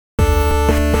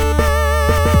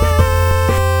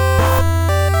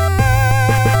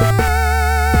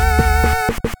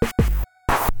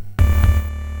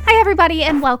everybody,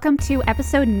 and welcome to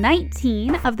episode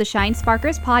 19 of the Shine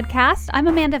Sparkers podcast. I'm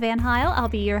Amanda Van Heil. I'll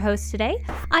be your host today.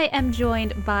 I am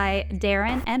joined by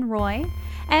Darren and Roy,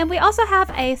 and we also have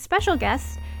a special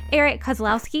guest, Eric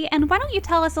Kozlowski. And why don't you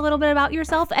tell us a little bit about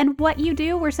yourself and what you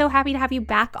do? We're so happy to have you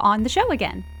back on the show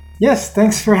again. Yes,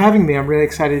 thanks for having me. I'm really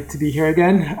excited to be here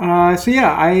again. I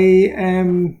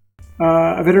am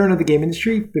a veteran of the game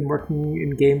industry. Been working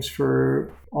in games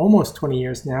for almost 20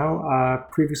 years now.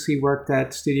 Previously worked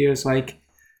at studios like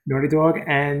Naughty Dog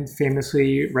and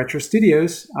famously Retro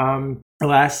Studios.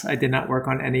 Alas, I did not work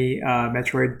on any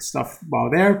Metroid stuff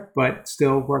while there, but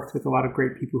still worked with a lot of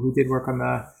great people who did work on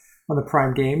the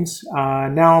Prime games.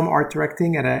 Now I'm art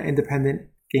directing at an independent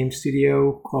game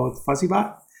studio called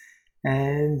FuzzyBot.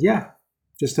 And yeah,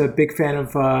 just a big fan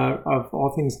of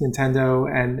all things Nintendo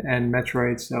and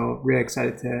Metroid. So really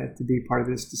excited to be part of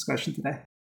this discussion today.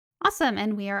 Awesome.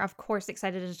 And we are, of course,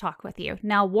 excited to talk with you.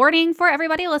 Now, warning for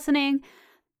everybody listening,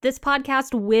 this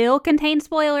podcast will contain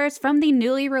spoilers from the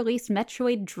newly released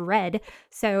Metroid Dread.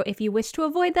 So if you wish to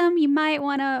avoid them, you might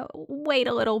want to wait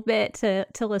a little bit to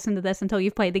listen to this until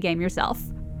you've played the game yourself.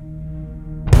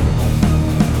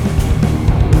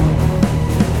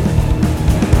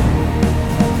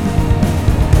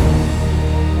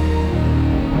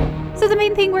 So the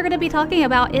main thing we're going to be talking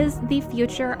about is the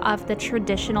future of the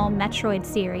traditional Metroid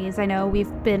series. I know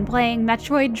we've been playing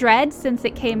Metroid Dread since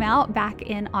it came out back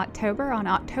in October, on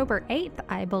October 8th,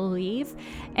 I believe.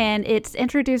 And it's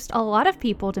introduced a lot of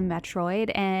people to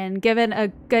Metroid and given a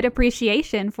good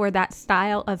appreciation for that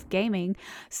style of gaming.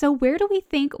 So where do we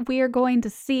think we are going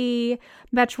to see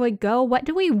Metroid go? What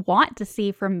do we want to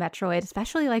see from Metroid,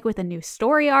 especially like with a new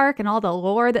story arc and all the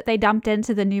lore that they dumped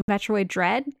into the new Metroid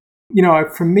Dread? You know,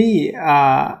 for me,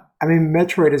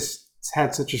 Metroid has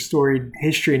had such a storied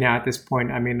history now at this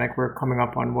point. I mean, like we're coming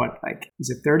up on what, like, is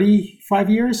it 35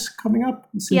 years coming up?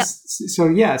 Yep.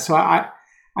 So I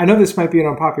know this might be an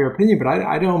unpopular opinion, but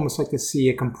I'd almost like to see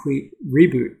a complete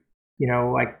reboot. You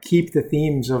know, like keep the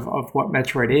themes of what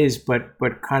Metroid is, but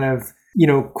kind of, you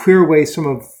know, clear away some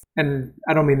of, and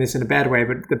I don't mean this in a bad way,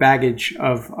 but the baggage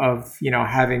of you know,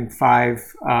 having 5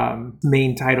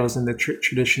 main titles in the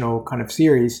traditional kind of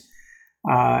series.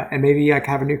 And maybe like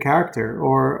have a new character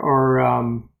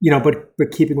or you know, but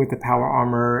keeping with the power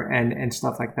armor and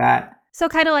stuff like that. So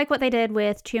kind of like what they did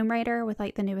with Tomb Raider, with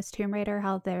like the newest Tomb Raider,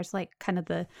 how there's like kind of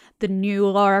the new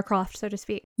Lara Croft, so to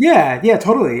speak. Yeah,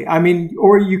 totally. I mean,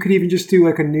 or you could even just do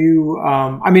like a new,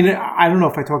 I don't know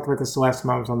if I talked about this the last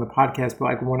time I was on the podcast, but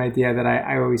like one idea that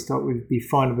I always thought would be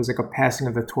fun was like a passing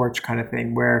of the torch kind of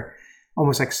thing where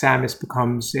almost like Samus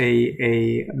becomes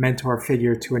a mentor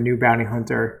figure to a new bounty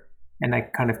hunter. And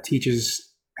like kind of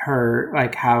teaches her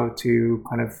like how to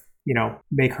kind of, you know,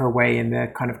 make her way in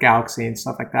the kind of galaxy and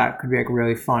stuff like that. Could be like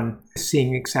really fun.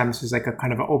 Seeing Samus as like a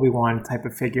kind of an Obi-Wan type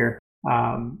of figure.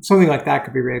 Something like that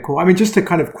could be really cool. I mean, just to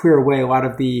kind of clear away a lot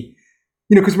of the,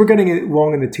 you know, because we're getting it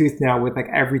long in the tooth now with like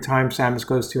every time Samus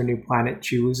goes to a new planet,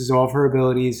 she loses all of her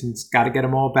abilities and it's got to get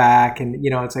them all back. And,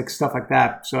 you know, it's like stuff like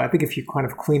that. So I think if you kind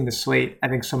of clean the slate, I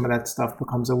think some of that stuff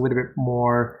becomes a little bit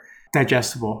more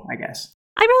digestible, I guess.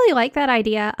 I really like that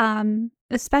idea,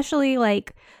 especially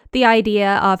like the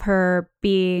idea of her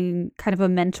being kind of a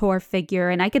mentor figure.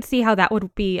 And I could see how that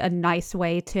would be a nice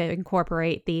way to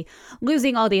incorporate the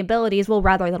losing all the abilities. Well,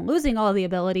 rather than losing all the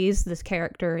abilities, this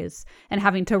character is, and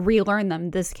having to relearn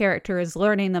them, this character is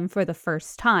learning them for the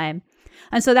first time.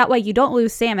 And so that way you don't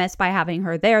lose Samus by having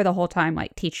her there the whole time,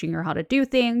 like teaching her how to do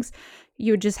things.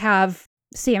 You just have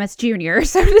Samus Jr.,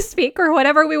 so to speak, or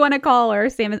whatever we want to call her.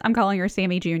 I'm calling her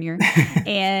Sammy Jr.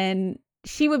 And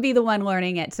she would be the one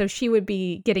learning it. So she would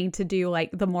be getting to do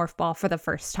like the morph ball for the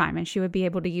first time. And she would be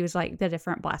able to use like the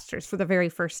different blasters for the very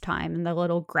first time and the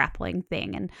little grappling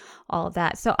thing and all of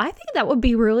that. So I think that would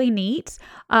be really neat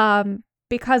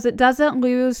because it doesn't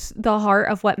lose the heart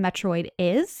of what Metroid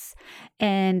is.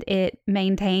 And it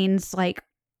maintains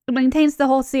the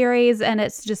whole series, and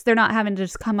it's just they're not having to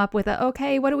just come up with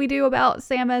okay, what do we do about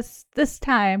Samus this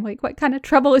time? Like, what kind of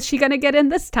trouble is she going to get in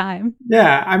this time?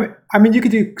 Yeah, I mean, you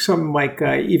could do something like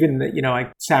even, you know,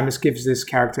 like Samus gives this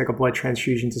character like a blood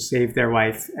transfusion to save their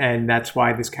life, and that's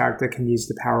why this character can use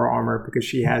the power armor because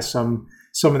she has some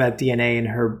of that DNA in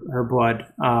her blood.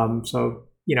 So,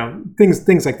 you know,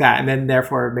 things like that, and then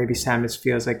therefore maybe Samus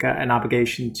feels like an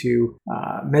obligation to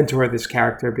mentor this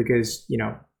character because, you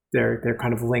know, they're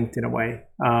kind of linked in a way.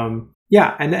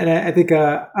 Yeah, and I think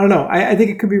I don't know. I think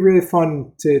it could be really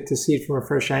fun to see it from a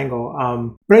fresh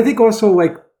angle. But I think also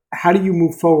like, how do you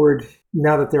move forward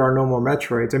now that there are no more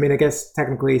Metroids? I mean, I guess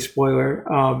technically, spoiler,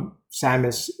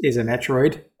 Samus is a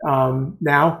Metroid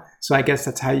now, so I guess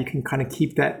that's how you can kind of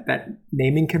keep that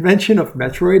naming convention of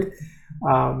Metroid.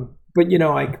 But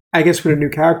like I guess with a new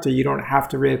character, you don't have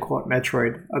to really call it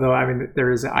Metroid. Although I mean,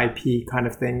 there is an IP kind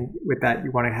of thing with that.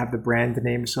 You want to have the brand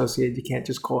name associated. You can't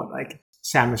just call it like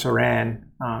Samus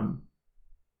Aran.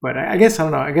 But I guess I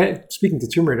don't know. Again, speaking to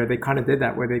Tomb Raider, they kind of did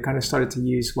that where they kind of started to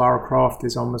use Lara Croft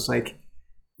as almost like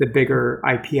the bigger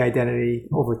IP identity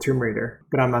over Tomb Raider.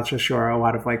 But I'm not so sure a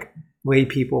lot of like lay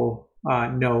people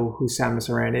know who Samus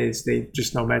Aran is. They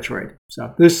just know Metroid.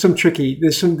 So there's some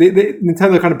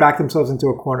Nintendo kind of backed themselves into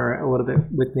a corner a little bit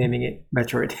with naming it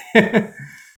Metroid.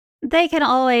 They can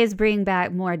always bring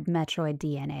back more Metroid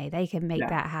DNA. They can make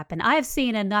that happen. I've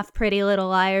seen enough Pretty Little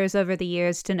Liars over the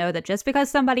years to know that just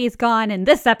because somebody's gone in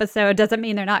this episode doesn't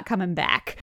mean they're not coming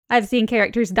back. I've seen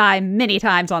characters die many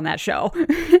times on that show.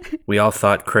 We all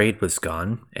thought Kraid was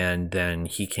gone, and then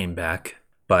he came back.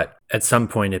 But at some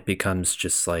point it becomes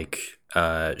just like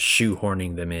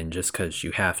shoehorning them in just because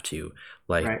you have to.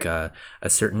 Like a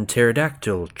certain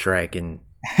pterodactyl dragon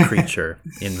creature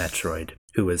in Metroid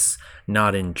who was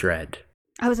not in Dread.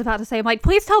 I was about to say, I'm like,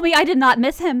 please tell me I did not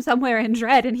miss him somewhere in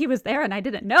Dread and he was there and I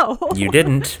didn't know. You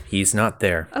didn't. He's not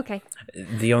there. Okay.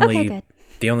 The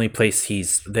only place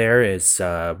he's there is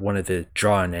one of the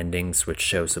drawn endings, which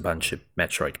shows a bunch of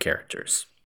Metroid characters.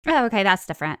 Oh, okay, that's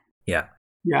different. Yeah.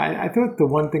 Yeah, I thought the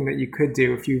one thing that you could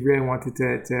do if you really wanted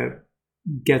to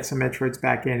get some Metroids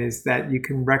back in is that you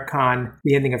can retcon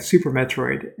the ending of Super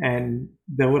Metroid and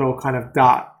the little kind of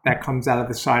dot that comes out of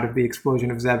the side of the explosion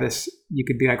of Zebes. You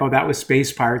could be like, oh, that was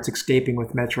space pirates escaping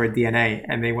with Metroid DNA,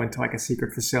 and they went to like a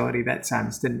secret facility that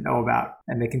Samus didn't know about,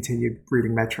 and they continued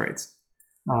breeding Metroids.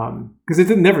 Because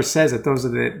it never says that those are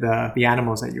the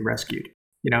animals that you rescued.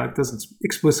 It doesn't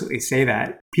explicitly say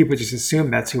that. People just assume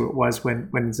that's who it was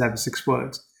when Zebes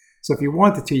explodes. So if you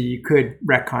wanted to, you could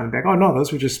retcon back, oh no,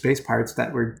 those were just space pirates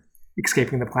that were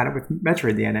escaping the planet with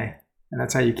Metroid DNA. And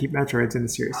that's how you keep Metroids in the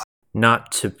series.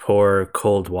 Not to pour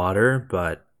cold water,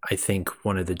 but I think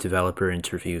one of the developer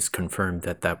interviews confirmed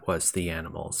that was the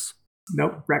animals.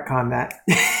 Nope, retcon that.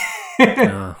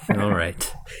 All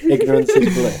right. Ignorance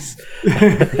is bliss.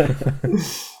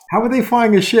 How were they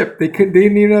flying a ship? They didn't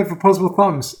even have opposable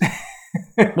thumbs.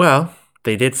 Well,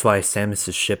 they did fly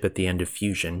Samus's ship at the end of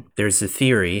Fusion. There's a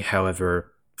theory,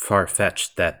 however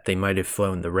far-fetched, that they might have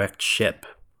flown the wrecked ship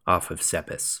off of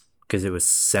Zebes because it was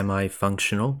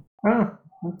semi-functional. Oh,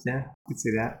 yeah, I could see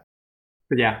that.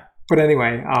 But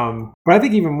anyway, but I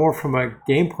think even more from a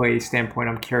gameplay standpoint,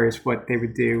 I'm curious what they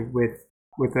would do with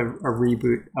a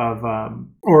reboot of,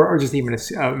 or just even a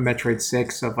Metroid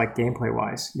 6 of like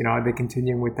gameplay-wise. Are they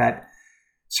continuing with that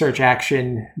search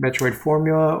action Metroid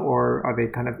formula, or are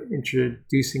they kind of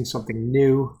introducing something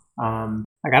new?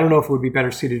 Like I don't know if it would be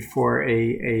better suited for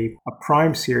a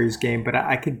Prime series game, but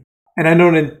I could, and I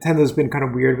know Nintendo's been kind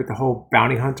of weird with the whole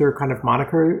bounty hunter kind of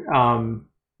moniker,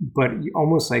 but you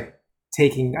almost like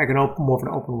taking like more of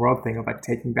an open world thing of like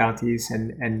taking bounties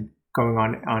and going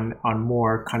on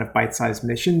more kind of bite-sized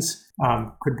missions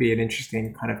could be an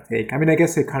interesting kind of take. I mean, I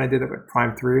guess they kind of did it with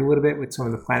Prime 3 a little bit with some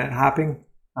of the planet hopping.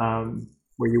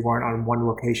 Where you weren't on one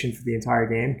location for the entire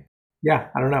game. Yeah,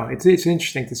 I don't know. It's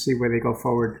interesting to see where they go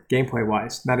forward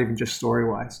gameplay-wise, not even just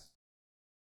story-wise.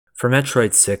 For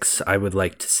Metroid 6, I would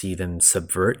like to see them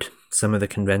subvert some of the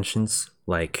conventions.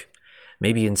 Like,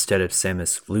 maybe instead of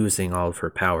Samus losing all of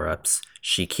her power-ups,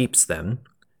 she keeps them,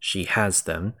 she has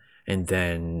them, and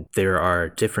then there are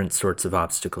different sorts of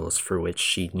obstacles for which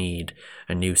she'd need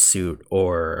a new suit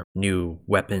or new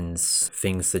weapons,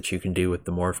 things that you can do with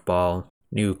the Morph Ball.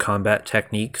 New combat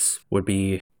techniques would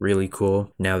be really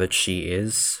cool now that she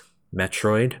is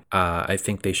Metroid. I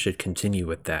think they should continue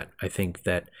with that. I think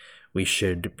that we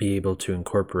should be able to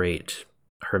incorporate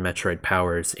her Metroid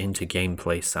powers into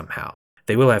gameplay somehow.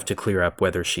 They will have to clear up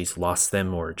whether she's lost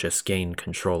them or just gained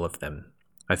control of them.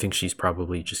 I think she's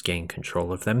probably just gained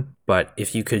control of them. But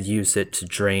if you could use it to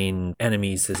drain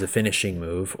enemies as a finishing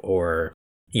move, or,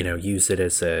 use it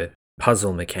as a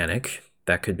puzzle mechanic,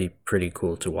 that could be pretty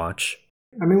cool to watch.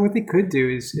 I mean, what they could do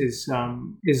is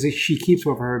that she keeps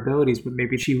all of her abilities, but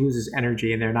maybe she loses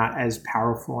energy and they're not as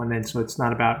powerful. And then so it's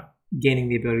not about gaining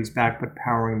the abilities back, but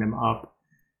powering them up.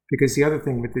 Because the other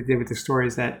thing what they did with the story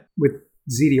is that with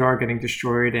ZDR getting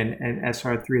destroyed and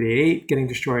SR388 getting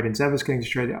destroyed and Zebes getting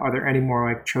destroyed, are there any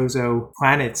more like Chozo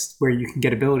planets where you can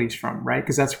get abilities from, right?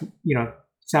 Because that's,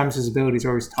 Samus's abilities are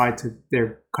always tied to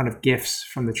their kind of gifts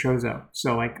from the Chozo.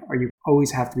 So like, are you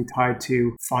always have to be tied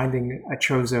to finding a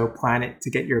Chozo planet to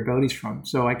get your abilities from?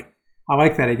 So like, I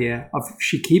like that idea of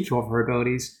she keeps all of her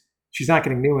abilities. She's not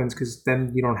getting new ones because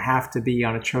then you don't have to be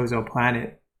on a Chozo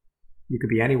planet. You could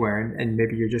be anywhere and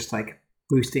maybe you're just like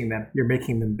boosting them. You're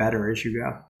making them better as you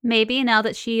go. Maybe now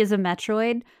that she is a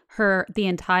Metroid, the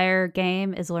entire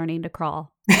game is learning to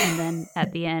crawl. And then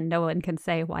at the end, no one can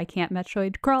say, why can't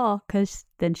Metroid crawl? Because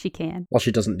then she can. Well,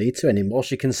 she doesn't need to anymore.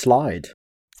 She can slide.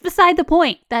 It's beside the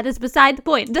point. That is beside the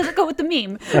point. It doesn't go with the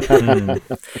meme.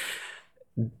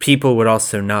 People would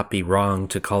also not be wrong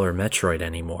to call her Metroid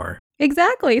anymore.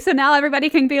 Exactly. So now everybody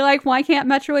can be like, why can't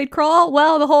Metroid crawl?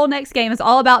 Well, the whole next game is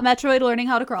all about Metroid learning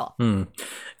how to crawl.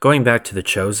 Going back to the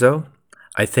Chozo,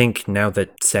 I think now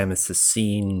that Samus has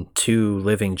seen 2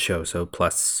 living Chozo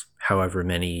plus however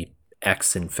many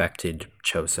X-infected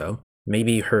Chozo,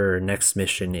 maybe her next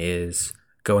mission is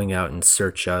going out in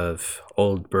search of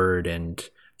Old Bird and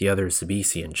the other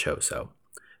Zebesian Chozo.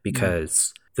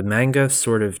 Because the manga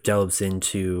sort of delves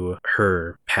into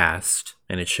her past,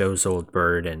 and it shows Old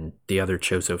Bird and the other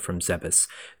Chozo from Zebes.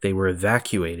 They were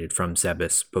evacuated from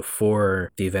Zebes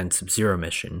before the events of Zero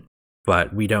Mission,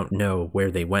 but we don't know where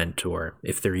they went or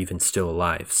if they're even still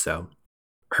alive. So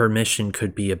her mission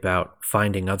could be about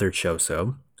finding other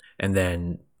Chozo, and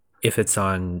then if it's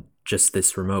on just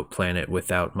this remote planet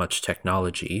without much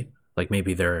technology, like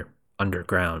maybe they're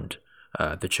underground,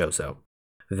 the Chozo,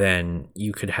 then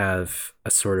you could have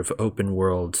a sort of open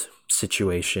world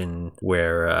situation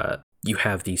where you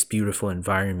have these beautiful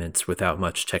environments without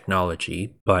much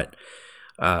technology, but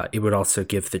it would also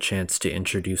give the chance to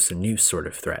introduce a new sort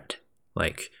of threat.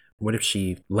 Like, what if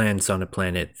she lands on a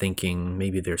planet thinking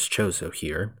maybe there's Chozo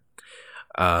here,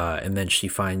 and then she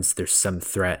finds there's some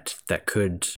threat that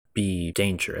could be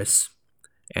dangerous,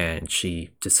 and she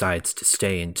decides to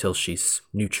stay until she's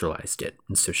neutralized it.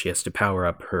 And so she has to power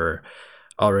up her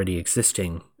already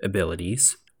existing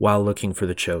abilities while looking for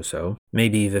the Chozo.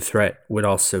 Maybe the threat would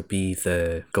also be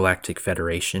the Galactic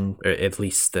Federation, or at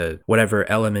least the whatever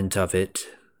element of it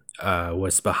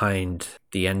was behind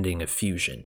the ending of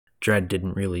Fusion. Dread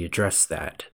didn't really address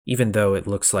that. Even though it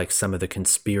looks like some of the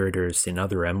conspirators in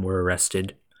Other M were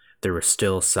arrested, there were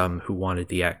still some who wanted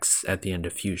the X at the end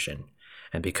of Fusion.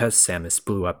 And because Samus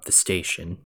blew up the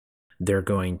station, they're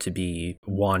going to be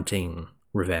wanting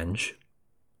revenge.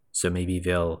 So maybe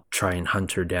they'll try and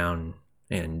hunt her down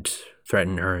and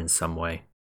threaten her in some way.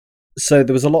 So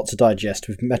there was a lot to digest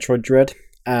with Metroid Dread,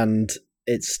 and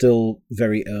it's still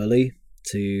very early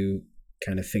to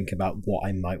kind of think about what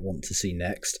I might want to see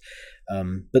next.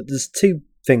 But there's 2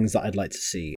 things that I'd like to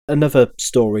see. Another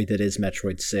story that is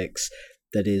Metroid 6,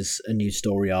 that is a new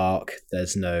story arc.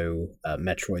 There's no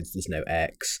Metroids, there's no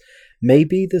X.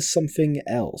 Maybe there's something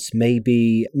else.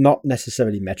 Maybe not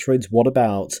necessarily Metroids. What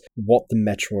about what the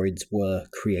Metroids were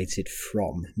created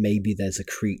from? Maybe there's a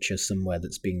creature somewhere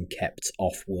that's being kept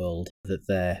off-world that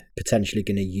they're potentially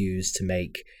going to use to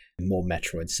make more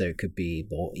Metroids. So it could be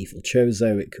more evil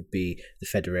Chozo, it could be the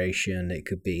Federation, it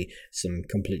could be some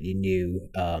completely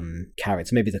new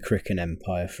character. Maybe the Kriken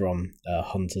Empire from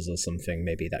Hunters or something.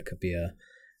 Maybe that could be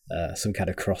some kind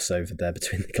of crossover there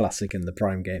between the classic and the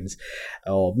Prime games.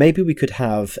 Or maybe we could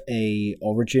have a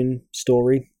origin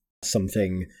story,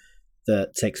 something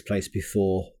that takes place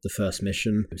before the first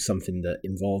mission, something that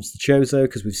involves the Chozo,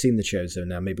 because we've seen the Chozo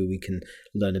now. Maybe we can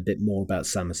learn a bit more about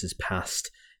Samus's past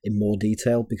in more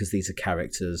detail, because these are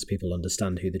characters, people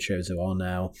understand who the Chozo are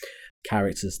now,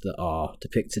 characters that are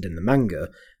depicted in the manga,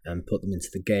 and put them into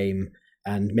the game.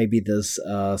 And maybe there's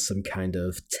some kind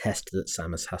of test that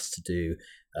Samus has to do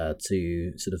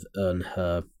to sort of earn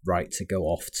her right to go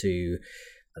off to,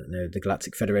 I don't know, the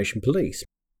Galactic Federation Police.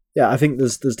 Yeah, I think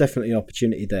there's definitely an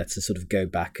opportunity there to sort of go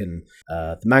back and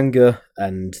the manga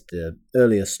and the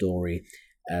earlier story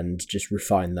and just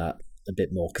refine that a bit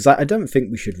more. Because I don't think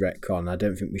we should retcon. I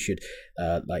don't think we should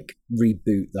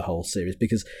reboot the whole series,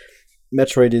 because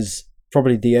Metroid is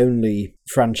probably the only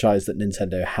franchise that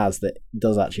Nintendo has that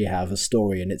does actually have a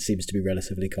story, and it seems to be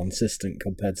relatively consistent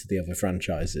compared to the other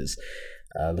franchises.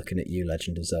 Looking at you,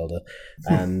 Legend of Zelda,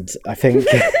 and I think,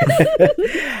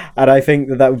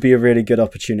 that would be a really good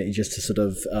opportunity just to sort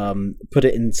of put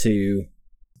it into,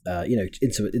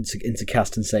 into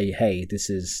cast and say, hey, this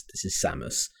is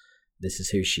Samus, this is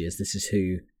who she is, this is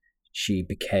who she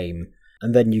became,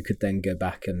 and then you could then go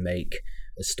back and make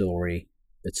a story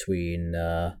between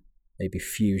maybe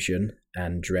Fusion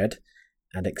and Dread,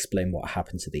 and explain what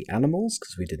happened to the animals,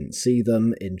 because we didn't see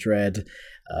them in Dread.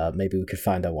 Maybe we could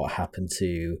find out what happened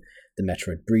to the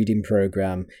Metroid breeding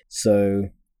program. So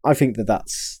I think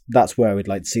that's where I would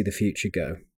like to see the future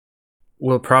go.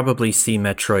 We'll probably see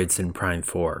Metroids in Prime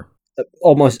 4.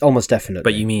 Almost definitely.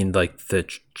 But you mean like the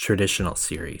traditional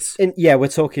series? Yeah, we're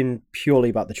talking purely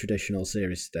about the traditional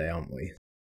series today, aren't we?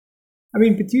 I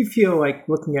mean, but do you feel like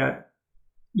looking at,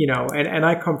 and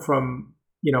I come from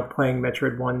playing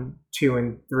Metroid 1, 2,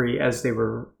 and 3 as they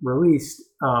were released,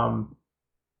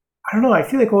 I don't know. I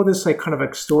feel like all this like kind of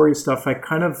like story stuff, I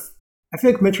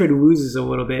feel like Metroid loses a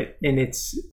little bit in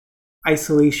its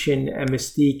isolation and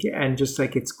mystique, and just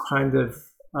like its kind of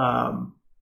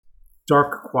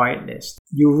dark quietness.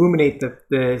 You illuminate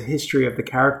the history of the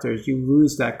characters. You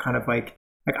lose that kind of like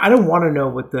I don't want to know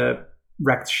what the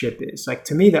wrecked ship is. Like,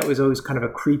 to me, that was always kind of a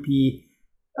creepy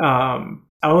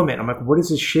element. I'm like, what is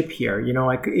this ship here?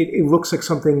 Like it looks like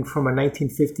something from a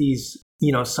 1950s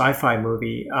sci-fi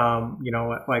movie,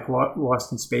 like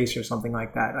Lost in Space or something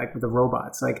like that, like with the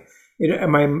robots. Like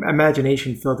my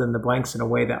imagination filled in the blanks in a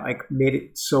way that like made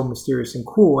it so mysterious and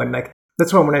cool. And like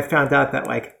that's why when I found out that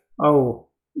like, oh,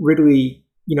 Ridley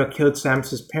killed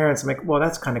Samus's parents, I'm like, well,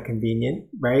 that's kind of convenient,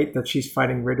 right? That she's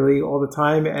fighting Ridley all the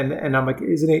time. And I'm like,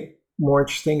 isn't it more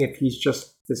interesting if he's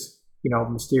just this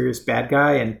mysterious bad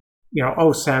guy, and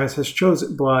oh, Samus has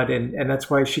chosen blood, and that's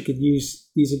why she could use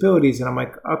these abilities. And I'm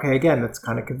like, okay, again, that's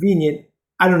kind of convenient.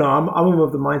 I don't know. I'm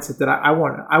of the mindset that I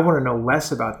want to know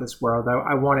less about this world.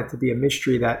 I want it to be a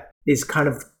mystery that is kind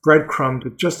of breadcrumbed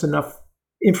with just enough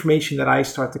information that I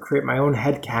start to create my own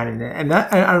headcanon. And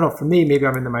that, I don't know, for me, maybe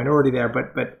I'm in the minority there,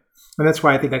 but and that's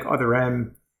why I think like Other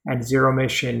M and Zero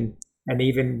Mission and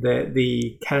even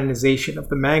the canonization of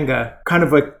the manga kind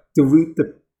of like dilute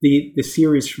the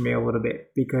series for me a little bit,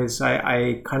 because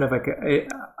I kind of like,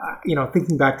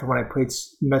 thinking back to when I played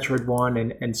Metroid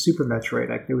 1 and Super Metroid,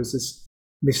 like there was this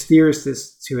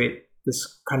mysteriousness to it,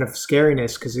 this kind of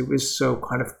scariness, because it was so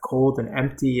kind of cold and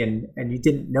empty, and you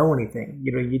didn't know anything.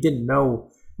 You didn't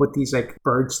know what these like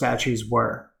bird statues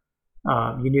were.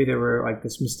 You knew they were like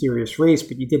this mysterious race,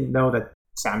 but you didn't know that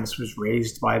Samus was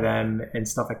raised by them and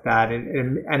stuff like that.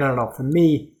 And I don't know, for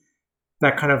me,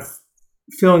 that kind of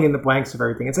filling in the blanks of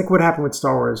everything. It's like what happened with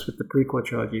Star Wars with the prequel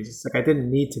trilogies. It's like I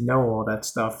didn't need to know all that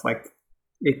stuff. Like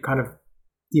it kind of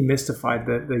demystified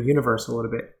the universe a little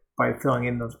bit by filling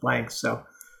in those blanks. So,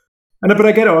 but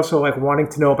I get also like wanting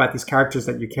to know about these characters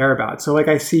that you care about. So like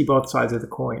I see both sides of the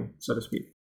coin, so to speak.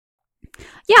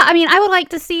 Yeah, I mean, I'd like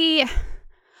to see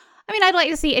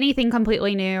anything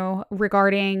completely new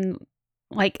regarding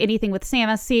like anything with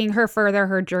Samus, seeing her further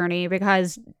her journey,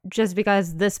 because just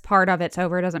because this part of it's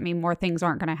over doesn't mean more things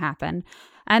aren't going to happen.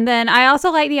 And then I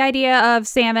also like the idea of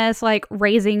Samus like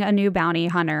raising a new bounty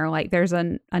hunter. Like there's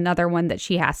another one that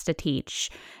she has to teach.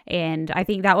 And I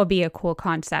think that would be a cool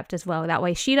concept as well. That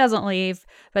way she doesn't leave,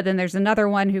 but then there's another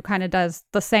one who kind of does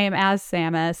the same as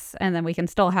Samus. And then we can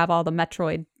still have all the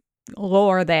Metroid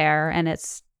lore there, and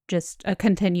it's just a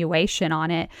continuation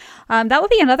on it. That would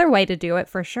be another way to do it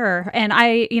for sure. And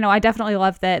I definitely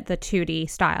love that the 2D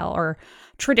style, or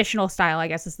traditional style, I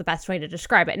guess is the best way to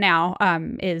describe it now,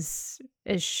 is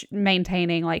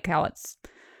maintaining like how it's.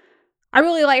 I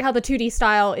really like how the 2D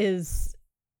style is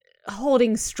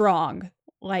holding strong,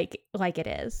 like it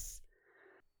is.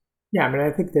 Yeah, I mean,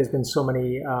 I think there's been so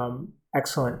many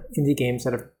excellent indie games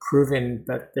that have proven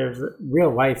that there's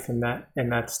real life in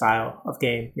that style of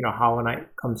game. Hollow Knight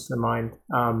comes to mind,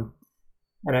 and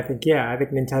I think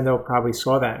Nintendo probably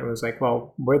saw that and was like,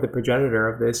 well, we're the progenitor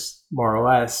of this, more or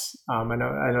less. I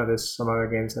know there's some other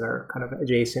games that are kind of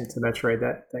adjacent to Metroid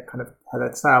that kind of have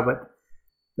that style, but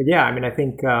yeah, I mean, I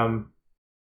think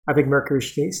Mercury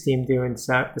Steam doing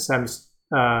the Samus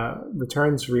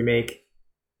Returns remake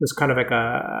was kind of like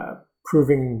a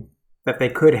proving that they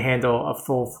could handle a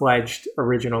full-fledged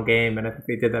original game, and I think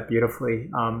they did that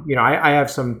beautifully. I have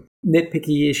some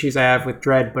nitpicky issues I have with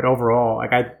Dread, but overall,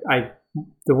 like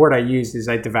the word I used is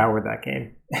I devoured that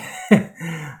game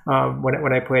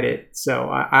when I played it. So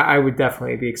I would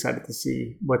definitely be excited to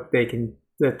see what they can,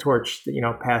 the torch,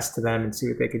 pass to them, and see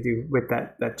what they could do with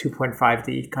that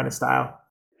 2.5D kind of style.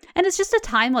 And it's just a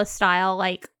timeless style,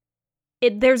 like.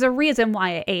 There's a reason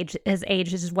why it has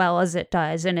aged as well as it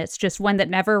does, and it's just one that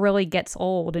never really gets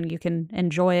old, and you can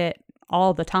enjoy it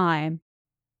all the time.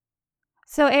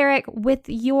 So, Eric, with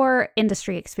your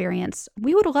industry experience,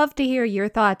 we would love to hear your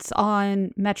thoughts on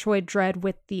Metroid Dread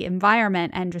with the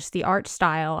environment and just the art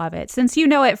style of it, since you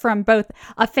know it from both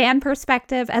a fan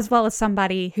perspective as well as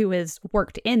somebody who has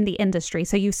worked in the industry,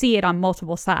 so you see it on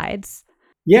multiple sides.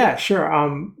 Yeah, sure.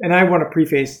 And I want to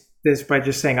preface this by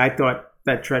just saying I thought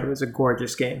that Dread was a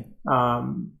gorgeous game.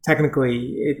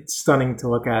 Technically, it's stunning to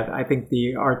look at. I think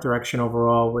the art direction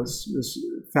overall was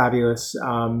fabulous.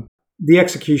 The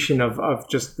execution of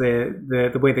just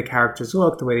the way the characters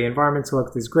look, the way the environments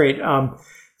looked is great.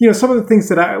 Some of the things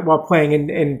that while playing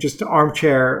in just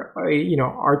armchair,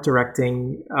 art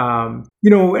directing,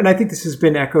 and I think this has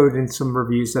been echoed in some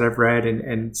reviews that I've read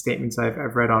and statements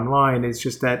I've read online, is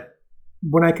just that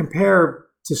when I compare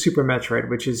to Super Metroid,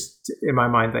 which is in my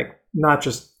mind like not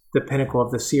just the pinnacle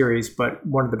of the series, but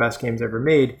one of the best games ever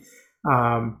made.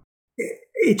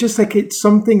 It just like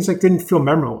some things like didn't feel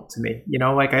memorable to me.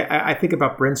 Like I think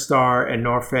about Brinstar and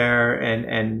Norfair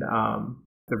and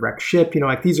the wrecked ship.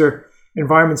 Like these are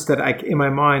environments that in my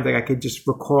mind, like I could just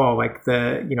recall, like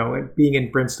being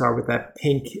in Brinstar with that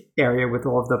pink area with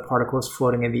all of the particles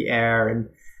floating in the air, and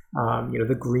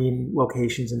the green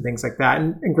locations and things like that.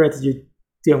 And granted, you're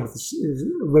dealing with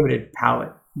a limited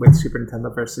palette with Super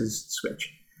Nintendo versus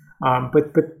Switch.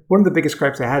 But one of the biggest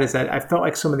gripes I had is that I felt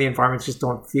like some of the environments just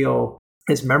don't feel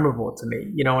as memorable to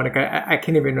me, and like I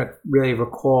can't even really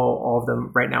recall all of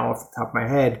them right now off the top of my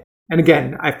head. And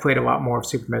again, I've played a lot more of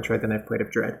Super Metroid than I've played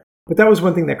of Dread. But that was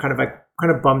one thing that kind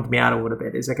of bummed me out a little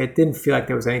bit. Is like I didn't feel like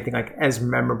there was anything like as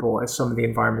memorable as some of the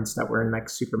environments that were in like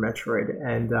Super Metroid.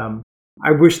 And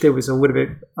I wish there was a little bit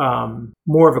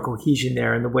more of a cohesion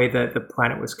there in the way that the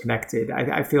planet was connected.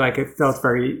 I feel like it felt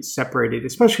very separated,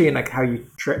 especially in like how you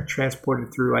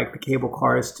transported through like the cable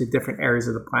cars to different areas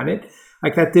of the planet.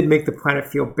 Like that did make the planet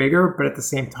feel bigger, but at the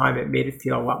same time, it made it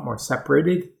feel a lot more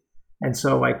separated. And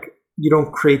so like you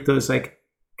don't create those like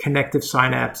connective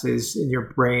synapses in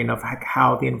your brain of like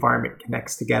how the environment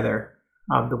connects together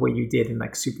the way you did in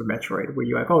like Super Metroid, where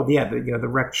you're like, oh yeah, the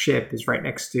wrecked ship is right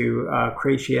next to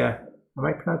Kratia. Am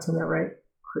I pronouncing that right?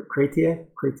 Kratia?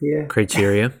 Criteria.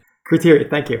 Criteria.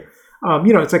 Thank you.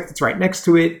 It's like it's right next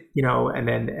to it. And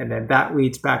then that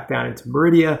leads back down into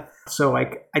Meridia. So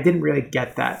like I didn't really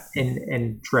get that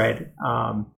in Dread.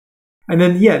 And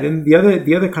then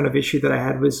the other kind of issue that I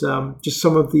had was just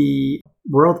some of the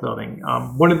world building.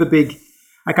 One of the big,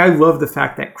 like I love the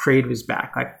fact that Kraid was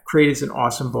back. Like Kraid is an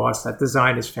awesome boss. That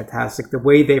design is fantastic. The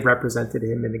way they represented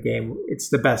him in the game, it's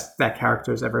the best that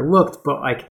character has ever looked. But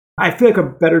like I feel like a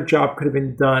better job could have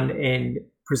been done in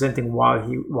presenting why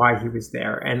he was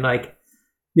there. And like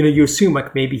you assume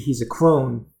like maybe he's a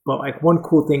clone, but like one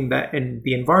cool thing that in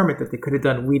the environment that they could have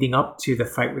done leading up to the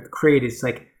fight with Kraid is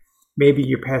like maybe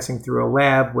you're passing through a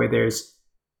lab where there's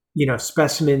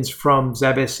specimens from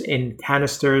Zebes in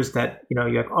canisters that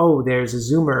you're like, oh, there's a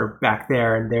zoomer back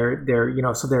there, and they're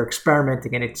so they're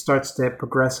experimenting, and it starts to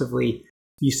progressively,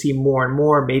 you see more and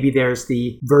more. Maybe there's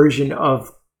the version of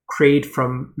Kraid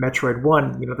from Metroid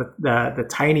 1, the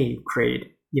tiny Kraid,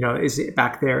 is it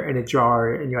back there in a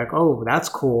jar, and you're like, oh, that's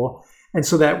cool. And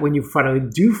so that when you finally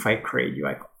do fight Kraid, you're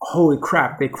like, holy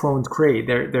crap, they cloned Kraid.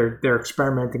 They're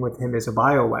experimenting with him as a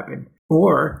bioweapon.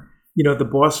 Or, the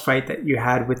boss fight that you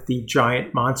had with the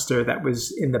giant monster that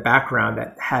was in the background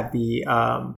that had the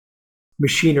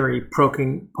machinery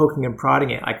poking and prodding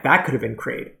it, like that could have been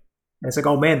Kraid. And it's like,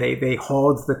 oh man, they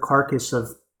hauled the carcass of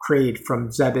Kraid from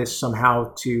Zebes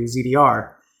somehow to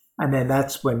ZDR. And then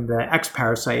that's when the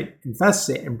X-Parasite infests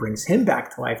it and brings him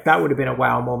back to life. That would have been a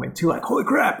wow moment too. Like, holy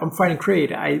crap, I'm fighting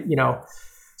Kraid.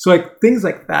 So like things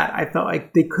like that, I felt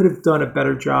like they could have done a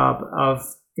better job of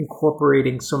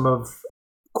incorporating some of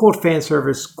court fan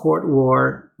service, court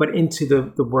lore, but into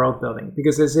the world building.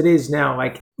 Because as it is now,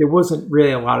 like there wasn't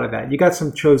really a lot of that. You got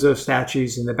some Chozo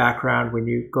statues in the background when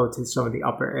you go to some of the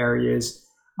upper areas.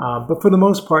 But for the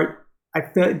most part, I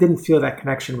didn't feel that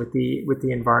connection with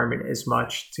the environment as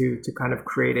much to kind of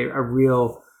create a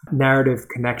real narrative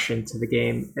connection to the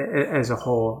game as a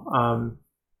whole.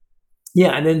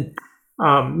 And then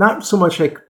not so much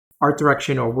like art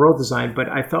direction or world design, but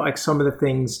I felt like some of the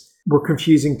things were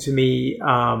confusing to me.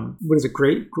 Was it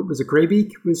Greybeak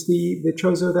was the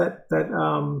Chozo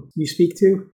that you speak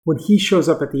to? When he shows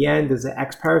up at the end as an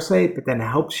X-Parasite, but then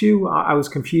helps you, I was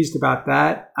confused about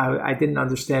that. I didn't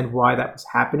understand why that was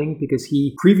happening, because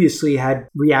he previously had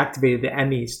reactivated the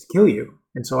Emmys to kill you.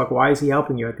 And so like, why is he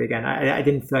helping you again? I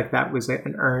didn't feel like that was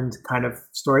an earned kind of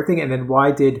story thing. And then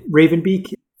why did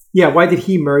Ravenbeak, why did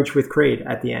he merge with Kraid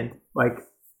at the end? Like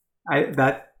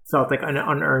that felt like an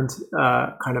unearned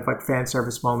kind of like fan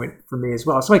service moment for me as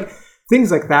well. So like things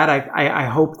like that, I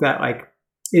hope that like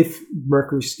if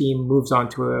Mercury Steam moves on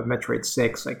to a Metroid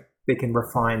 6, like they can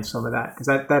refine some of that, because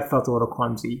that felt a little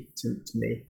clumsy to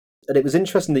me. And it was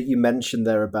interesting that you mentioned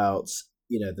there about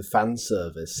the fan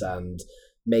service and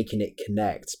making it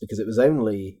connect, because it was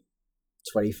only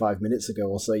 25 minutes ago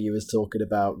or so you was talking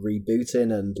about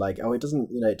rebooting and like, oh, it doesn't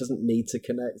need to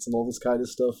connect and all this kind of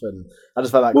stuff, and I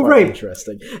just found that quite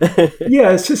interesting.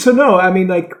 Yeah, so no, I mean,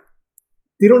 like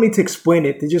they don't need to explain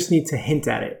it, they just need to hint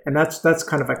at it. And that's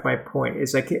kind of like my point,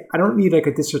 is like I don't need like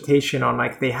a dissertation on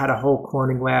like they had a whole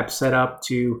cloning lab set up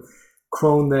to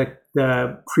clone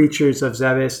the creatures of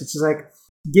Zebes. It's just like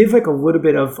give like a little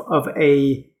bit of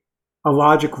a a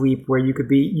logic leap where you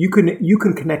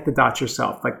can connect the dots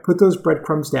yourself. Like put those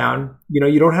breadcrumbs down.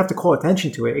 You don't have to call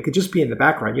attention to it. It could just be in the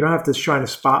background. You don't have to shine a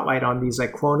spotlight on these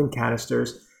like cloning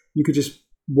canisters. You could just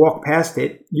walk past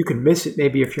it. You can miss it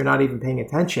maybe if you're not even paying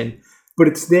attention, but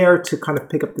it's there to kind of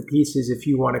pick up the pieces if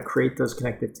you want to create those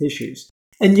connective tissues.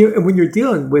 And when you're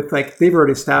dealing with, like, they've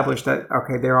already established that,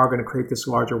 okay, they are going to create this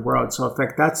larger world. So if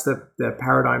like that's the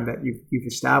paradigm that you've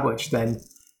established, then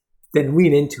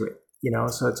lean into it,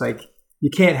 So it's like, you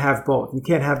can't have both. You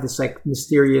can't have this like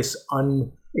mysterious,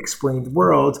 unexplained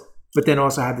world, but then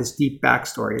also have this deep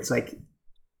backstory. It's like,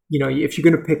 if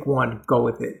you're going to pick one, go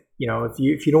with it.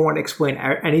 If you don't want to explain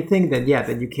anything, then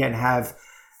you can't have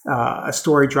a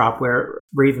story drop where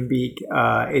Ravenbeak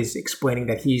is explaining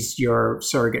that he's your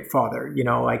surrogate father.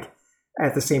 Like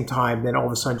at the same time, then all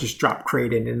of a sudden just drop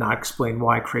Kraid in and not explain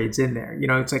why Kraid's in there.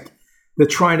 It's like they're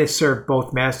trying to serve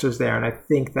both masters there, and I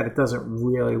think that it doesn't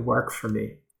really work for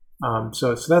me.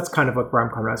 So that's kind of like where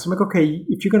I'm coming at. So I'm like, okay,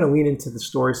 if you're going to lean into the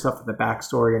story stuff and the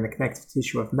backstory and the connective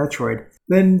tissue of Metroid,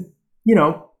 then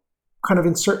kind of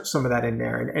insert some of that in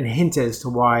there and hint as to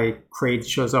why Kraid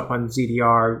shows up on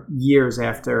ZDR years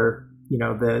after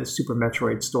the Super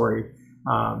Metroid story.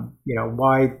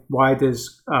 Why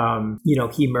does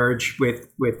he merge with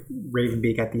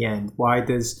Ravenbeak at the end? Why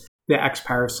does the X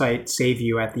parasite save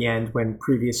you at the end when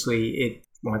previously it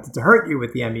wanted to hurt you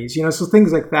with the Emmys? So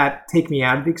things like that take me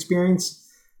out of the experience.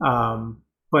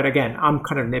 But again, I'm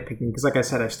kind of nitpicking because, like I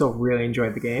said, I still really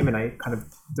enjoyed the game and I kind of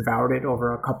devoured it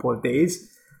over a couple of days.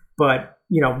 But,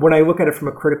 when I look at it from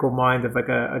a critical mind of like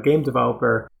a game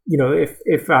developer,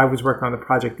 if I was working on the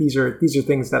project, these are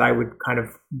things that I would kind of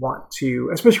want to,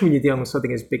 especially when you're dealing with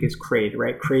something as big as Kraid,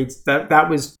 right?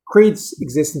 Kraid's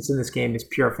existence in this game is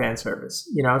pure fan service,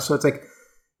 So it's like,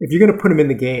 if you're going to put him in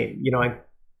the game, like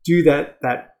do that,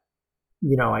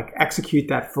 like execute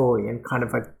that fully and kind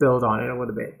of like build on it a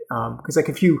little bit. Because like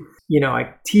if you,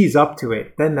 like tease up to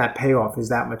it, then that payoff is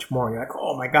that much more. You're like,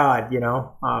 oh my God,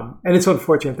 and it's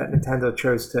unfortunate that Nintendo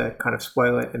chose to kind of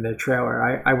spoil it in their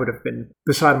trailer. I would have been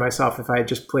beside myself if I had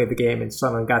just played the game and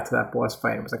suddenly got to that boss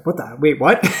fight and was like, wait,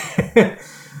 what?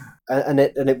 And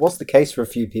it was the case for a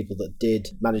few people that did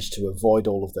manage to avoid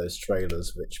all of those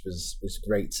trailers, which was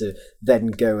great to then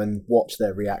go and watch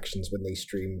their reactions when they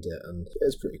streamed it, and it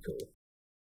was pretty cool.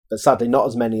 But sadly, not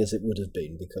as many as it would have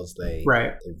been because they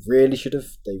really should have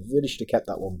kept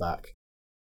that one back.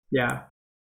 Yeah,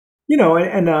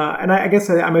 and I guess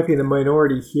I might be in the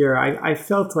minority here. I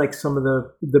felt like some of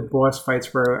the boss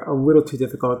fights were a little too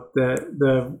difficult.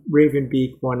 The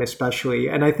Ravenbeak one especially,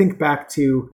 and I think back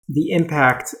to the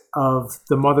impact of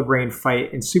the Mother Brain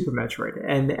fight in Super Metroid,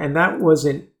 and that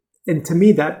wasn't. And to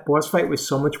me, that boss fight was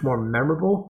so much more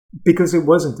memorable. Because it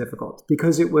wasn't difficult,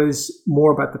 because it was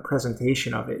more about the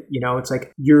presentation of it. It's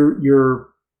like you're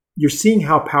seeing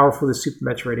how powerful the Super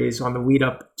Metroid is on the lead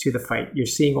up to the fight. You're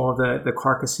seeing all the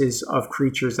carcasses of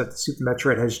creatures that the Super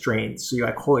Metroid has drained. So you're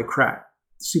like, holy crap,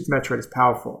 Super Metroid is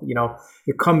powerful.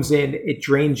 It comes in, it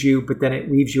drains you, but then it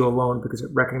leaves you alone because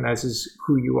it recognizes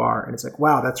who you are. And it's like,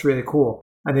 wow, that's really cool.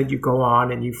 And then you go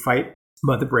on and you fight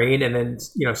Mother Brain, and then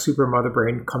Super Mother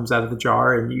Brain comes out of the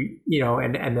jar, and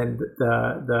and then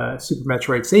the Super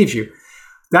Metroid saves you.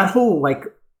 That whole like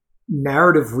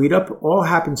narrative lead up all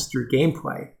happens through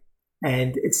gameplay,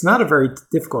 and it's not a very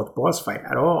difficult boss fight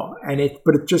at all.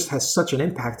 But it just has such an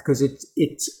impact because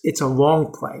it's a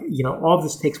long play. All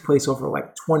this takes place over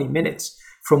like 20 minutes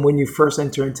from when you first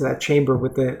enter into that chamber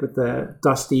with the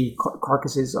dusty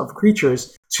carcasses of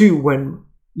creatures to when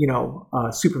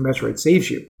Super Metroid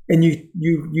saves you. And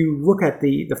you look at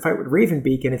the fight with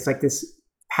Ravenbeak, and it's like this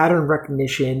pattern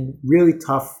recognition, really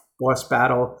tough boss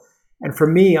battle. And for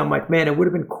me, I'm like, man, it would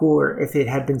have been cooler if it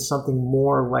had been something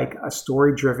more like a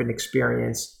story-driven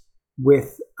experience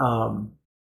with.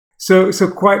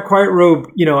 So Quiet Robe,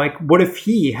 like, what if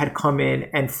he had come in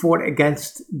and fought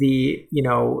against the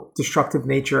destructive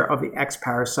nature of the X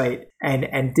parasite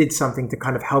and did something to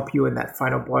kind of help you in that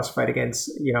final boss fight against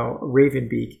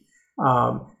Ravenbeak.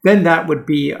 Then that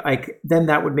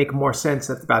would make more sense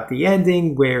about the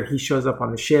ending where he shows up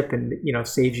on the ship and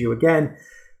saves you again.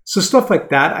 So stuff like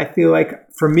that, I feel like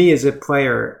for me as a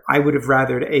player, I would have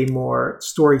rathered a more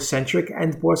story centric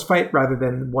end boss fight rather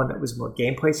than one that was more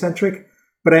gameplay centric.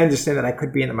 But I understand that I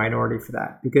could be in the minority for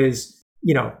that because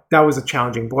that was a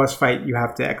challenging boss fight. You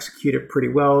have to execute it pretty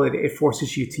well. It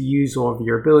forces you to use all of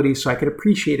your abilities, so I could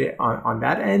appreciate it on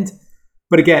that end.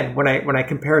 But again, when I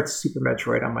compare it to Super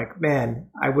Metroid, I'm like, man,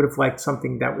 I would have liked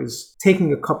something that was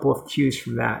taking a couple of cues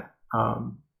from that.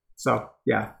 So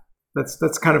yeah,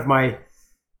 that's kind of my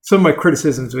some of my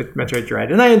criticisms with Metroid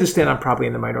Dread, and I understand I'm probably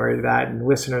in the minority of that, and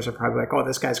listeners are probably like, "Oh,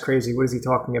 this guy's crazy. What is he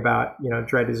talking about?"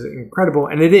 Dread is incredible,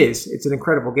 and it is. It's an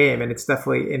incredible game, and it's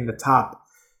definitely in the top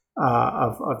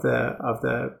of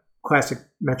the classic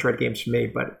Metroid games for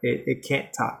me. But it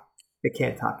can't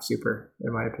top Super,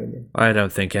 in my opinion. I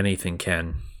don't think anything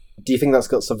can. Do you think that's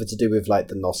got something to do with like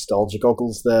the nostalgia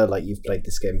goggles there? Like you've played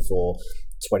this game for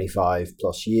 25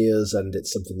 plus years and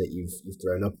it's something that you've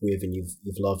grown up with and you've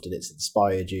loved and it's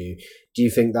inspired you. Do you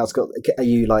think that's got, are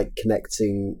you like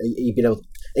connecting,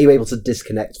 are you able to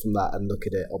disconnect from that and look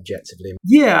at it objectively?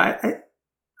 Yeah,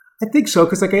 I think so.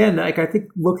 Because again, I think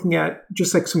looking at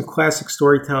just like some classic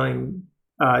storytelling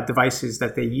devices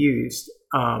that they used,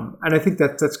 and I think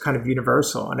that's kind of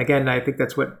universal. And again, I think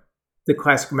that's what the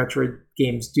classic Metroid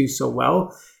games do so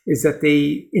well, is that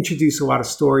they introduce a lot of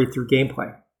story through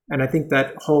gameplay. And I think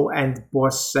that whole end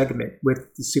boss segment with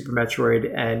the Super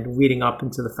Metroid and leading up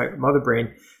into the fight with Mother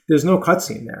Brain, there's no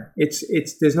cutscene there.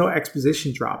 There's no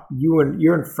exposition drop.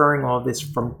 You're inferring all this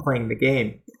from playing the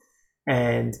game,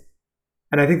 and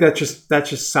I think that's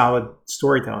just solid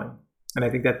storytelling. And I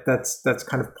think that's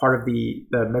kind of part of the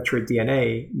Metroid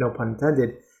DNA, no pun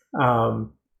intended.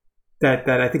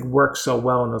 That I think works so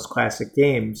well in those classic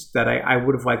games that I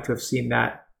would have liked to have seen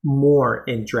that more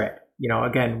in Dread.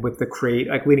 Again, with the Kraid,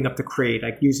 like leading up to Kraid,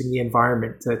 like using the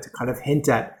environment to kind of hint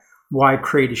at why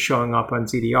Kraid is showing up on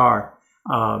ZDR,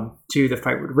 to the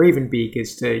fight with Ravenbeak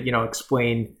is to,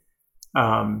 explain,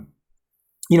 and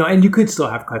you could still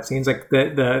have cutscenes, like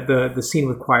the scene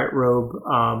with Quiet Robe,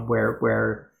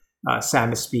 where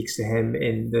Samus speaks to him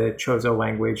in the Chozo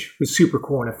language was super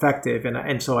cool and effective.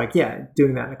 And so like, yeah,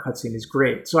 doing that in a cutscene is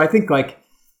great. So I think like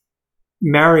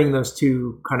marrying those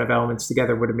two kind of elements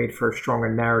together would have made for a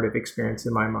stronger narrative experience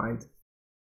in my mind.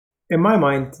 In my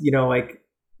mind, like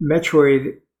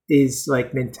Metroid is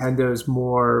like Nintendo's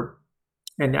more,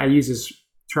 and I use this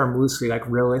term loosely, like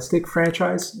realistic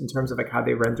franchise in terms of like how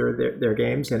they render their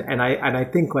games. And I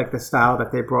think like the style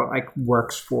that they brought like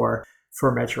works for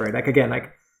Metroid. Like again,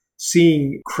 like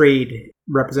seeing Kraid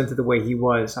represented the way he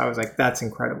was, I was like, that's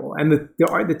incredible. And the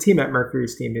art, the team at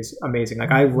Mercury's team is amazing. Like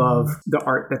I love the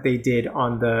art that they did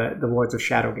on the Lords of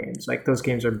Shadow games. Like those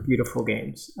games are beautiful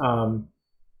games.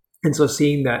 And so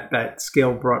seeing that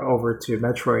skill brought over to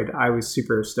Metroid, I was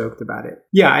super stoked about it.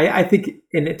 Yeah, I think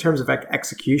in terms of like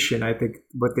execution, I think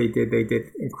what they did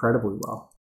incredibly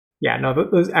well. Yeah, no,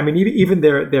 those, I mean, even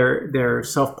their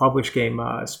self-published game,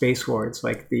 Space Lords,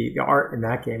 like the art in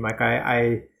that game, like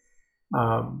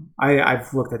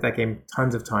I've looked at that game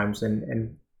tons of times,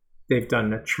 and they've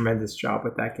done a tremendous job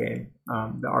with that game.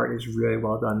 The art is really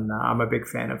well done. I'm a big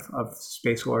fan of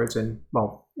Space Lords, and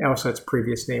well, also its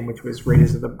previous name, which was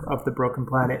Raiders of the Broken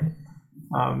Planet.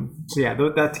 So yeah,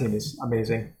 that team is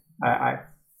amazing. I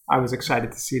was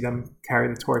excited to see them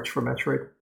carry the torch for Metroid.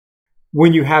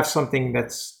 When you have something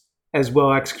that's as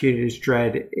well executed as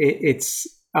Dread, it's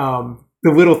the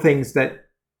little things that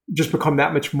just become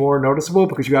that much more noticeable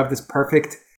because you have this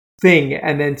perfect thing,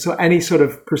 and then so any sort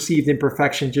of perceived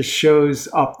imperfection just shows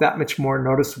up that much more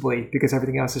noticeably because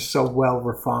everything else is so well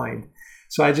refined.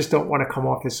 So I just don't want to come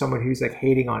off as someone who's like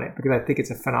hating on it, because I think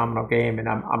it's a phenomenal game, and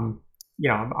I'm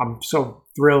so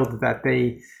thrilled that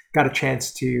they got a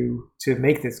chance to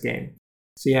make this game.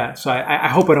 So yeah, so I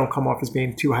hope I don't come off as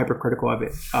being too hypercritical of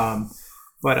it.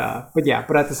 But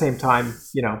at the same time,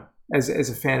 as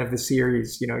a fan of the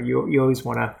series, you always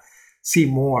want to see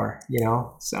more,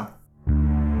 so.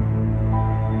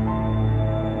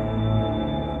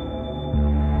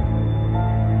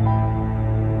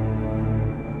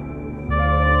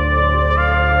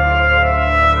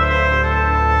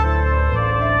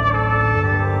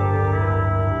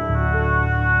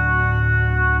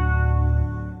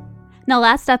 Now,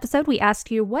 last episode, we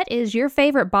asked you, what is your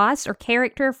favorite boss or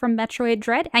character from Metroid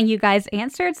Dread? And you guys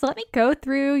answered. So let me go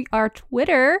through our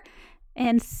Twitter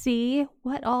and see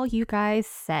what all you guys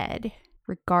said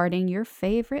regarding your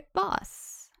favorite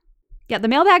boss. Yeah, the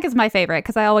mailbag is my favorite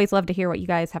because I always love to hear what you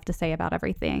guys have to say about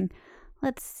everything.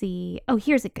 Let's see. Oh,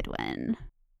 here's a good one.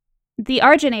 The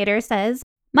Arginator says,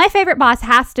 my favorite boss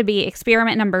has to be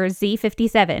experiment number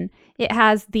Z57. It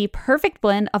has the perfect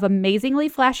blend of amazingly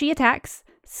flashy attacks,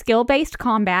 skill-based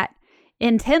combat,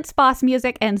 intense boss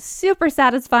music, and super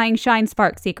satisfying Shine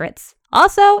Spark secrets.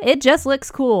 Also, it just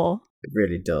looks cool. It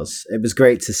really does. It was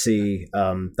great to see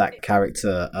that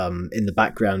character in the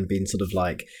background being sort of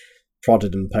like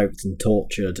prodded and poked and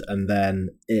tortured, and then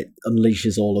it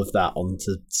unleashes all of that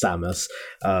onto Samus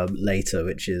later,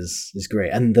 which is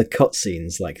great. And the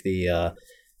cutscenes, like the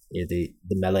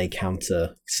melee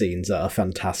counter scenes, are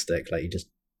fantastic. Like you just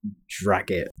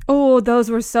drag it. Oh, those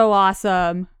were so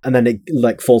awesome. And then it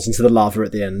like falls into the lava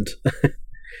at the end.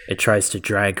 It tries to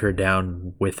drag her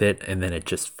down with it, and then it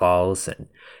just falls, and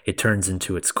it turns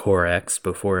into its core X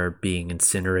before being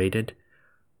incinerated.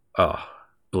 Oh,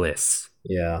 bliss.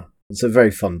 Yeah, it's a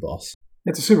very fun boss.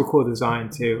 It's a super cool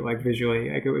design too, like visually.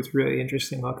 Like it was really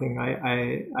interesting looking.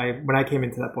 I when I came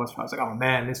into that boss fight, I was like, oh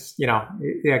man, this,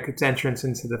 its entrance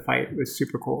into the fight was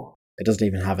super cool. It doesn't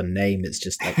even have a name. It's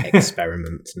just like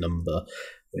experiment number,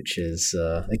 which is,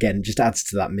 again, just adds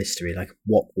to that mystery. Like,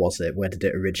 what was it? Where did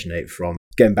it originate from?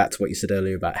 Going back to what you said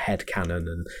earlier about headcanon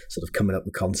and sort of coming up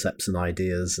with concepts and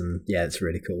ideas. And yeah, it's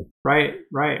really cool. Right.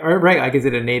 Like, is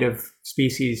it a native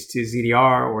species to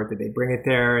ZDR, or did they bring it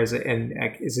there? Is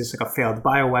this like a failed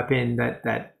bioweapon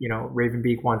that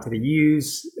Ravenbeak wanted to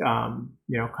use?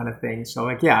 Kind of thing. So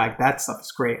like, yeah, like that stuff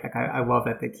is great. Like I love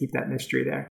that they keep that mystery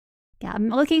there. Yeah, I'm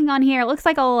looking on here. It looks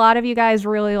like a lot of you guys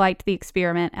really liked the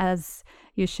experiment, as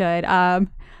you should. I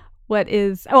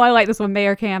like this one.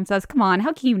 Mayor Cam says, come on,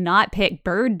 how can you not pick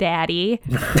Bird Daddy?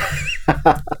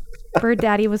 Bird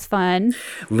Daddy was fun.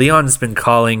 Leon's been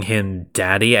calling him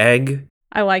Daddy Egg.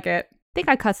 I like it. I think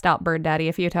I cussed out Bird Daddy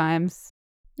a few times.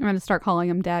 I'm going to start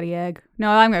calling him Daddy Egg. No,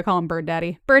 I'm going to call him Bird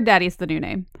Daddy. Bird Daddy's the new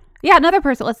name. Yeah, another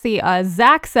person. Let's see.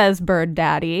 Zach says Bird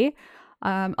Daddy.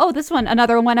 This one,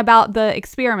 another one about the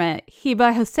experiment.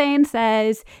 Hiba Hussein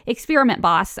says, experiment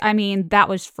boss. I mean, that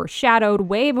was foreshadowed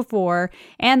way before,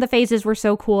 and the phases were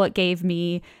so cool it gave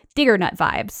me Digger Nut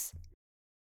vibes.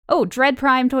 Oh, Dread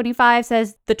Prime 25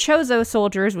 says, the Chozo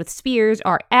soldiers with spears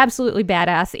are absolutely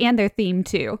badass, and their theme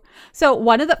too. So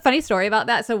funny story about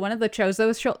that, so one of the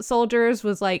Chozo soldiers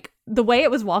was like, the way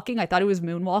it was walking, I thought it was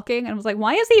moonwalking, and I was like,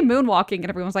 why is he moonwalking? And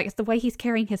everyone was like, it's the way he's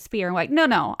carrying his spear. I'm like,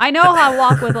 no, I know how to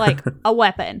walk with like a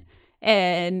weapon,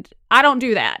 and I don't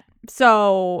do that.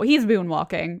 So he's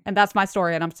moonwalking, and that's my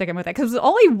story, and I'm sticking with it, because there's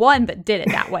only one that did it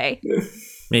that way.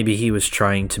 Maybe he was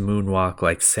trying to moonwalk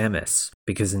like Samus,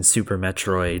 because in Super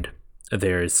Metroid,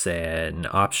 there's an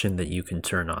option that you can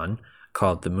turn on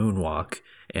called the moonwalk,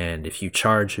 and if you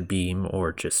charge a beam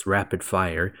or just rapid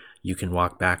fire, you can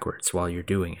walk backwards while you're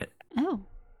doing it. Oh,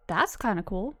 that's kind of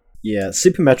cool. Yeah,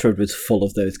 Super Metroid was full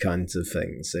of those kinds of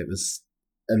things. It was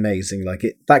amazing. Like,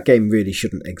 that game really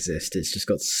shouldn't exist. It's just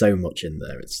got so much in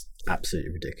there. It's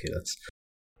absolutely ridiculous.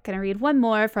 Gonna read one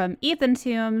more from Ethan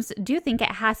Toombs. Do you think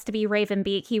it has to be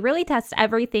Ravenbeak? He really tests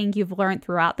everything you've learned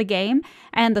throughout the game,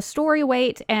 and the story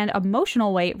weight and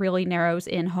emotional weight really narrows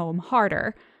in home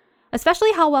harder.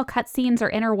 Especially how well cutscenes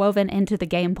are interwoven into the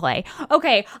gameplay.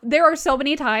 Okay, there are so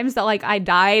many times that like I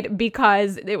died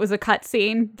because it was a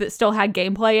cutscene that still had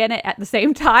gameplay in it at the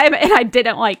same time, and I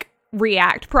didn't like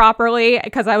react properly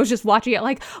because I was just watching it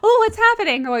like, oh, what's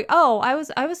happening? Or like, oh, I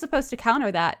was supposed to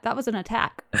counter that. That was an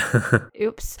attack.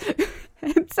 Oops.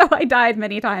 And so I died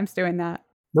many times doing that.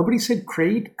 Nobody said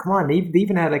Kraid? Come on, they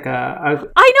even had like I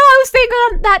know, I was thinking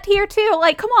on that tier too.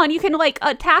 Like, come on, you can like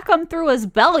attack him through his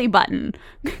belly button.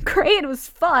 Kraid was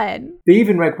fun. They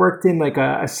even like worked in like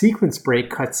a sequence break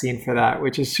cutscene for that,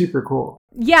 which is super cool.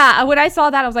 Yeah, when I saw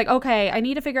that, I was like, okay, I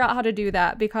need to figure out how to do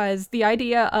that, because the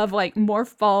idea of like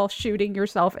Morphball shooting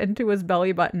yourself into his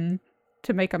belly button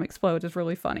to make him explode is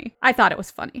really funny. I thought it was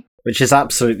funny. Which is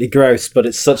absolutely gross, but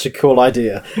it's such a cool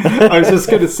idea. I was just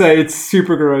going to say, it's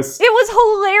super gross. It was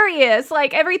hilarious.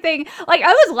 Like, everything, like,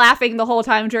 I was laughing the whole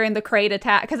time during the Kraid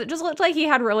attack, because it just looked like he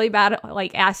had really bad,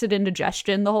 like, acid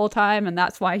indigestion the whole time, and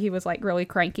that's why he was, like, really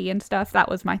cranky and stuff. That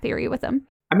was my theory with him.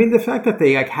 I mean, the fact that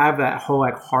they, like, have that whole,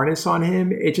 like, harness on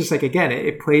him, it just, like, again,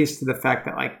 it plays to the fact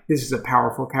that, like, this is a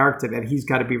powerful character, that he's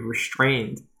got to be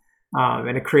restrained.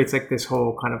 And it creates like this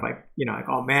whole kind of like, like,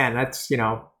 oh man, that's,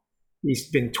 he's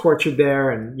been tortured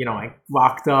there and, like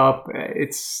locked up.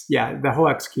 The whole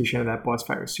execution of that boss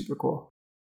fight was super cool.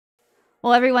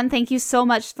 Well, everyone, thank you so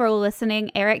much for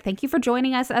listening. Eric, thank you for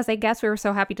joining us as a guest. We were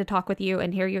so happy to talk with you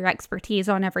and hear your expertise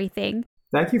on everything.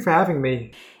 Thank you for having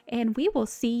me. And we will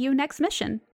see you next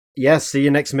mission. Yeah, see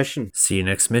you next mission. See you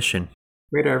next mission.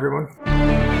 Later, everyone.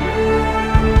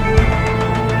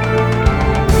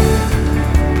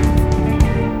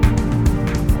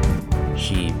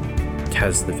 She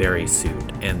has the Very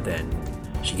suit, and then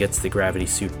she gets the gravity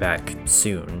suit back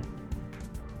soon.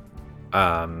 No,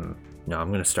 I'm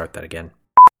going to start that again.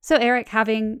 So Eric,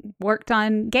 having worked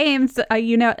on games,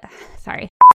 sorry.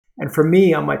 And for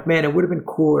me, I'm like, man, it would have been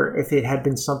cooler if it had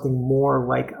been something more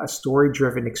like a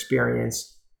story-driven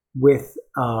experience with,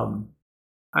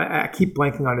 I keep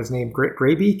blanking on his name,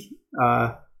 Greybeak?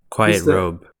 Quiet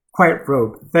Robe. Quiet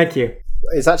Robe, thank you.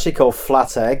 It's actually called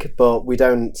Flat Egg, but we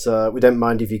don't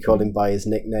mind if you call him by his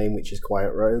nickname, which is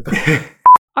Quiet Robe.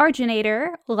 Arginator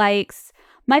likes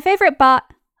my favorite bot.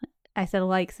 I said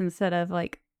likes instead of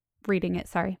like reading it.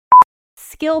 Sorry.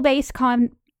 Skill-based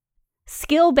combat.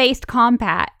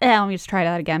 Let me just try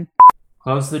that again.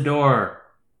 Close the door.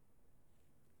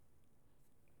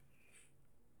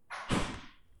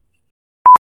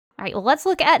 All right, well, let's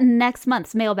look at next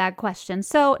month's mailbag question.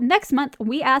 So next month,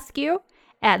 we ask you,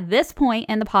 at this point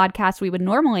in the podcast, we would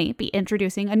normally be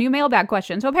introducing a new mailbag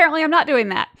question. So apparently I'm not doing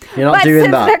that. You're not doing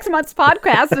that. But since next month's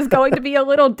podcast is going to be a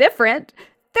little different,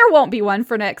 there won't be one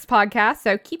for next podcast.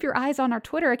 So keep your eyes on our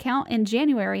Twitter account in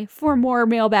January for more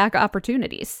mailbag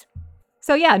opportunities.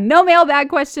 So yeah, no mailbag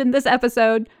question this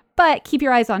episode, but keep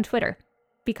your eyes on Twitter,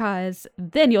 because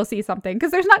then you'll see something.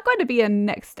 Because there's not going to be a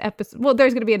next episode. Well,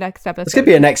 there's going to be a next episode. There's going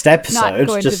to be a next episode.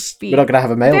 We're not going to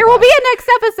have a mailbag. There will be a next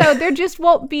episode. There just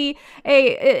won't be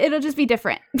it'll just be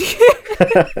different.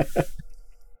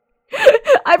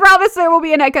 I promise there will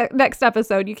be a next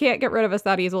episode. You can't get rid of us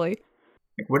that easily.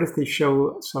 Like, what if they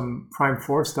show some Prime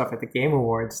 4 stuff at the Game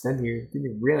Awards? Then you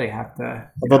really have to...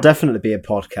 There'll definitely be a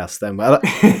podcast then.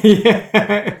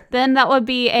 Yeah. Then that would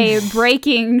be a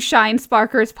breaking Shine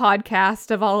Sparkers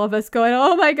podcast of all of us going,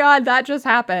 oh my god, that just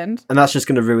happened. And that's just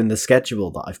going to ruin the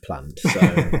schedule that I've planned. So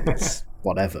it's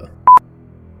whatever.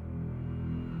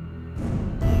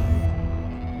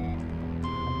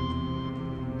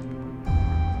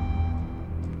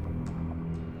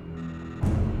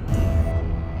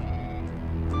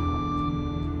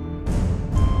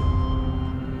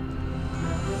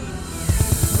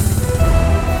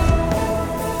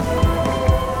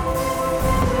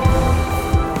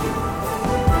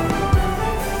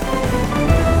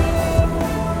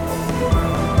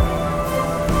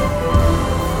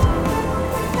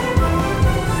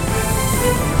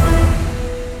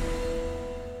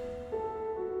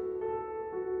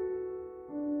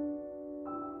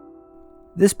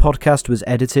 This podcast was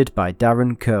edited by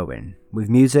Darren Kerwin, with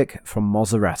music from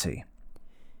Maserati.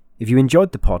 If you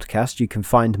enjoyed the podcast, you can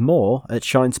find more at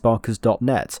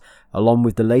shinesparkers.net, along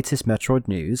with the latest Metroid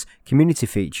news, community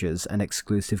features, and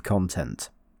exclusive content.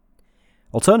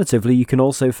 Alternatively, you can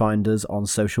also find us on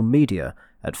social media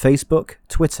at Facebook,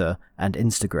 Twitter, and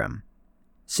Instagram.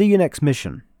 See you next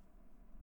mission.